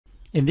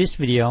In this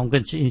video I'm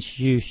going to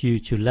introduce you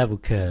to level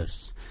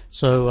curves.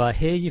 So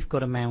here you've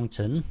got a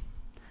mountain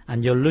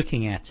and you're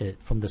looking at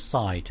it from the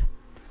side.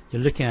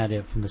 You're looking at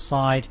it from the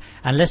side,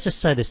 and let's just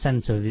say the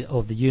center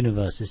of the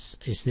universe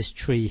is this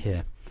tree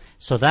here.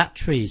 So that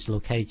tree is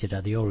located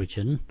at the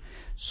origin.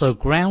 So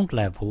ground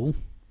level,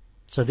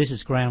 so this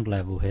is ground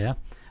level here,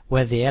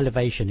 where the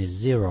elevation is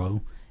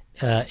 0,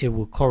 it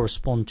will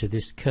correspond to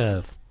this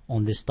curve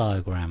on this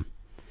diagram.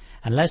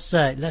 And let's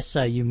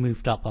say you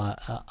moved up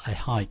a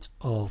height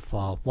of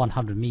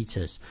 100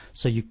 meters.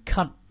 So you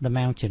cut the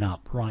mountain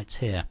up right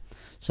here.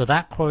 So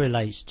that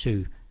correlates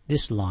to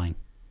this line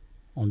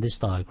on this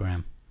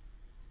diagram.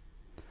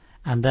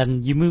 And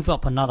then you move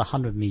up another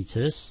 100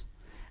 meters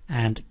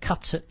and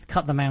cut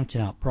the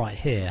mountain up right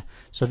here.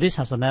 So this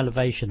has an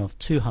elevation of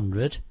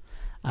 200.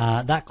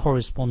 That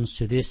corresponds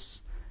to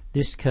this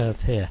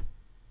curve here,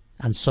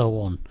 and so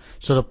on.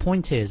 So the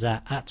point is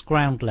that at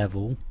ground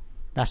level,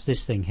 that's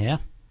this thing here.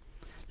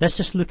 Let's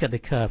just look at the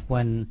curve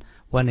when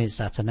it's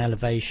at an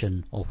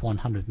elevation of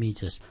 100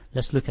 meters.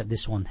 Let's look at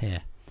this one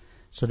here.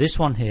 So this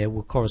one here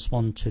will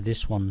correspond to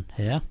this one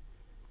here.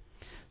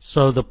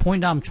 So the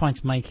point I'm trying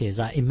to make here is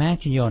that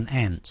imagine you're an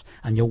ant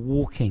and you're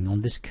walking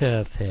on this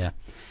curve here.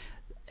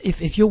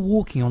 If you're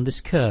walking on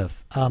this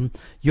curve,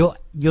 you're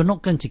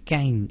not going to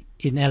gain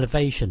in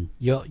elevation.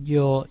 Your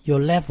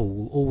level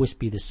will always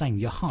be the same.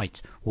 Your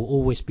height will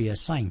always be the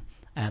same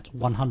at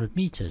 100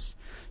 meters.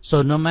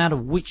 So no matter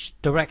which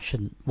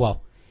direction,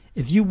 well,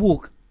 if you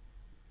walk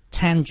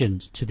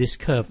tangent to this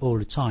curve all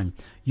the time,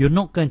 you're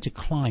not going to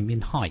climb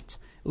in height.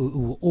 It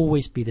will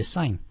always be the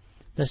same.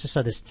 Let's just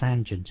say this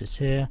tangent is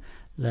here,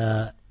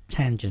 the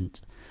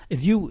tangent.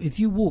 If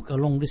you walk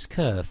along this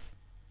curve,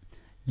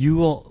 you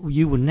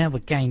will never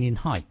gain in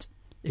height.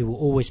 It will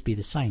always be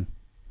the same.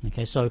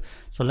 Okay, so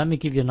let me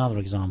give you another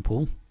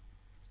example.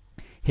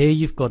 Here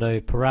you've got a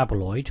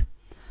paraboloid.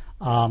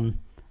 Hang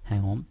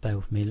on, bear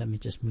with me. Let me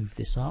just move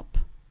this up.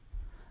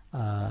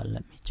 Hang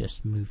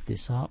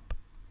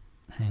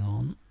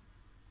on.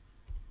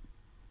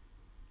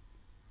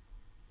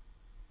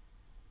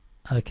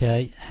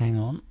 Okay, hang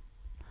on.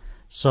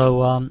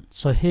 So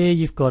here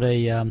you've got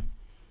a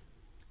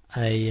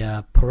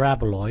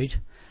paraboloid.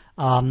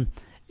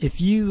 If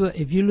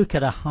you look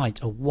at a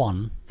height of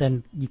 1,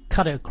 then you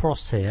cut it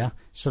across here,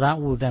 so that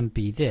will then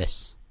be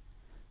this.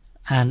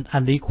 And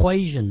the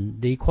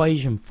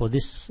equation for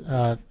this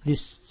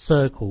this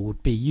circle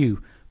would be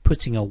you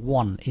putting a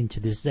 1 into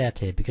this z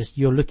here, because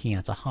you're looking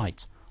at a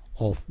height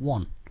of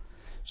 1.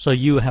 So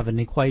you have an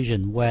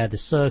equation where the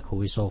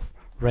circle is of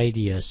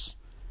radius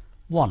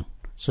 1.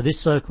 So this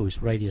circle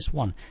is radius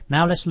 1.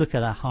 Now let's look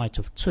at a height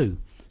of 2.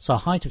 So a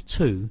height of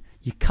 2,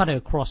 you cut it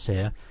across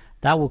here,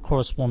 that will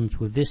correspond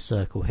with this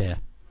circle here.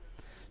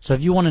 So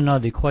if you want to know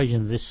the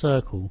equation of this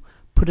circle,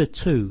 put a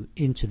 2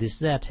 into this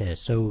z here.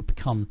 So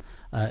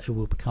it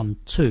will become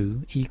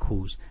 2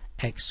 equals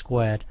x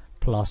squared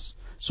plus.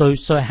 So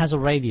it has a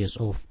radius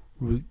of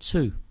root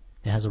 2.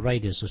 It has a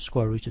radius of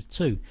square root of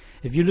 2.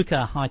 If you look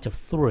at a height of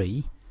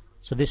 3,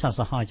 so this has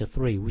a height of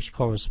 3, which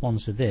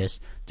corresponds to this.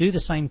 Do the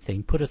same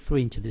thing. Put a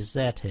 3 into this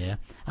z here,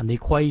 and the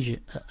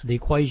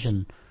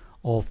equation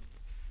of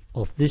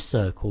this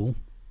circle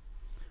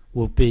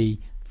will be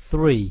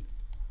 3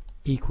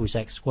 equals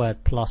x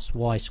squared plus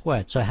y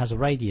squared. So it has a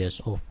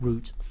radius of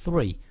root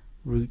 3,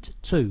 root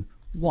 2,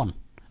 1,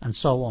 and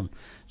so on.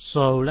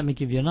 So let me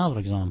give you another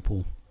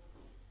example.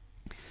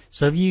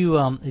 So if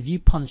you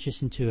punch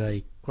this into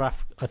a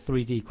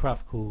 3D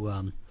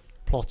graphical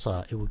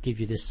plotter, it will give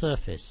you this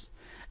surface.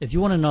 If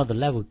you want to know the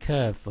level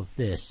curve of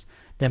this,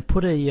 then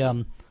put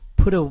a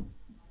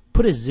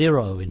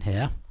 0 in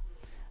here.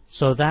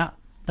 So that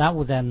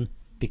will then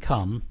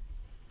become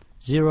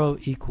 0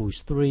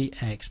 equals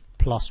 3x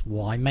plus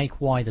y.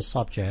 Make y the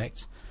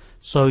subject.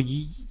 So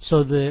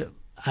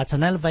at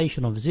an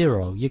elevation of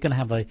 0, you're going to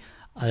have a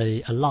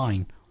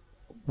line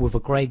with a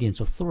gradient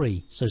of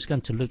 3. So it's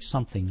going to look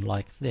something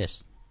like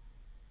this.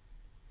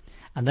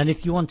 And then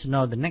if you want to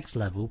know the next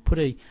level, put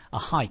a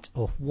height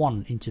of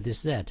 1 into this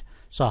z.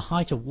 So a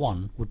height of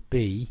 1 would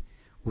be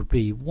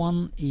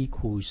 1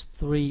 equals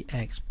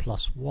 3x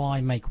plus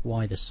y. Make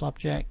y the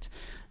subject.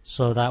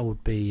 So that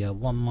would be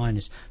 1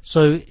 minus.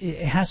 So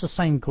it has the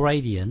same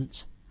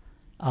gradient,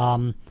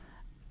 but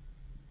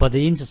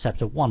the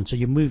intercept of 1. So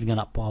you're moving it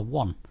up by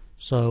 1.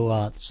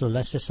 So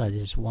let's just say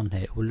this is 1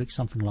 here. It will look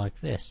something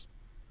like this.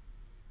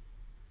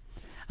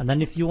 And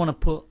then if you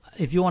want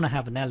to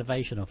have an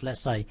elevation of,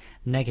 let's say,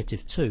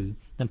 -2,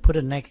 then put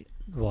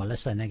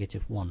let's say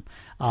 -1.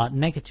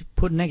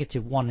 Put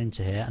 -1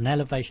 into here. An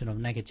elevation of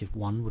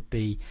 -1 would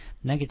be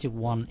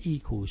 -1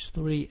 equals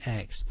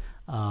 3x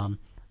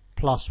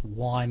plus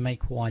y.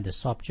 Make y the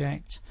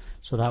subject.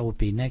 So that would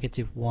be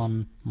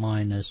 -1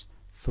 minus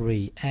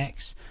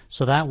 3x.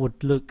 So that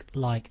would look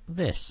like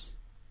this,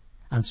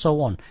 and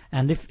so on.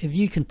 And if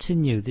you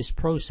continue this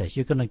process,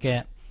 you're going to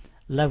get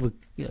level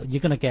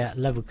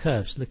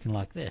curves looking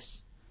like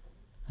this.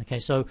 Okay,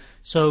 so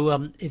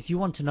if you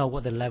want to know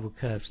what the level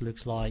curves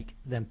looks like,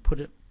 then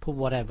put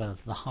whatever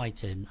the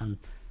height in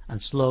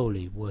and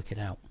slowly work it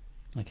out.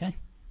 Okay.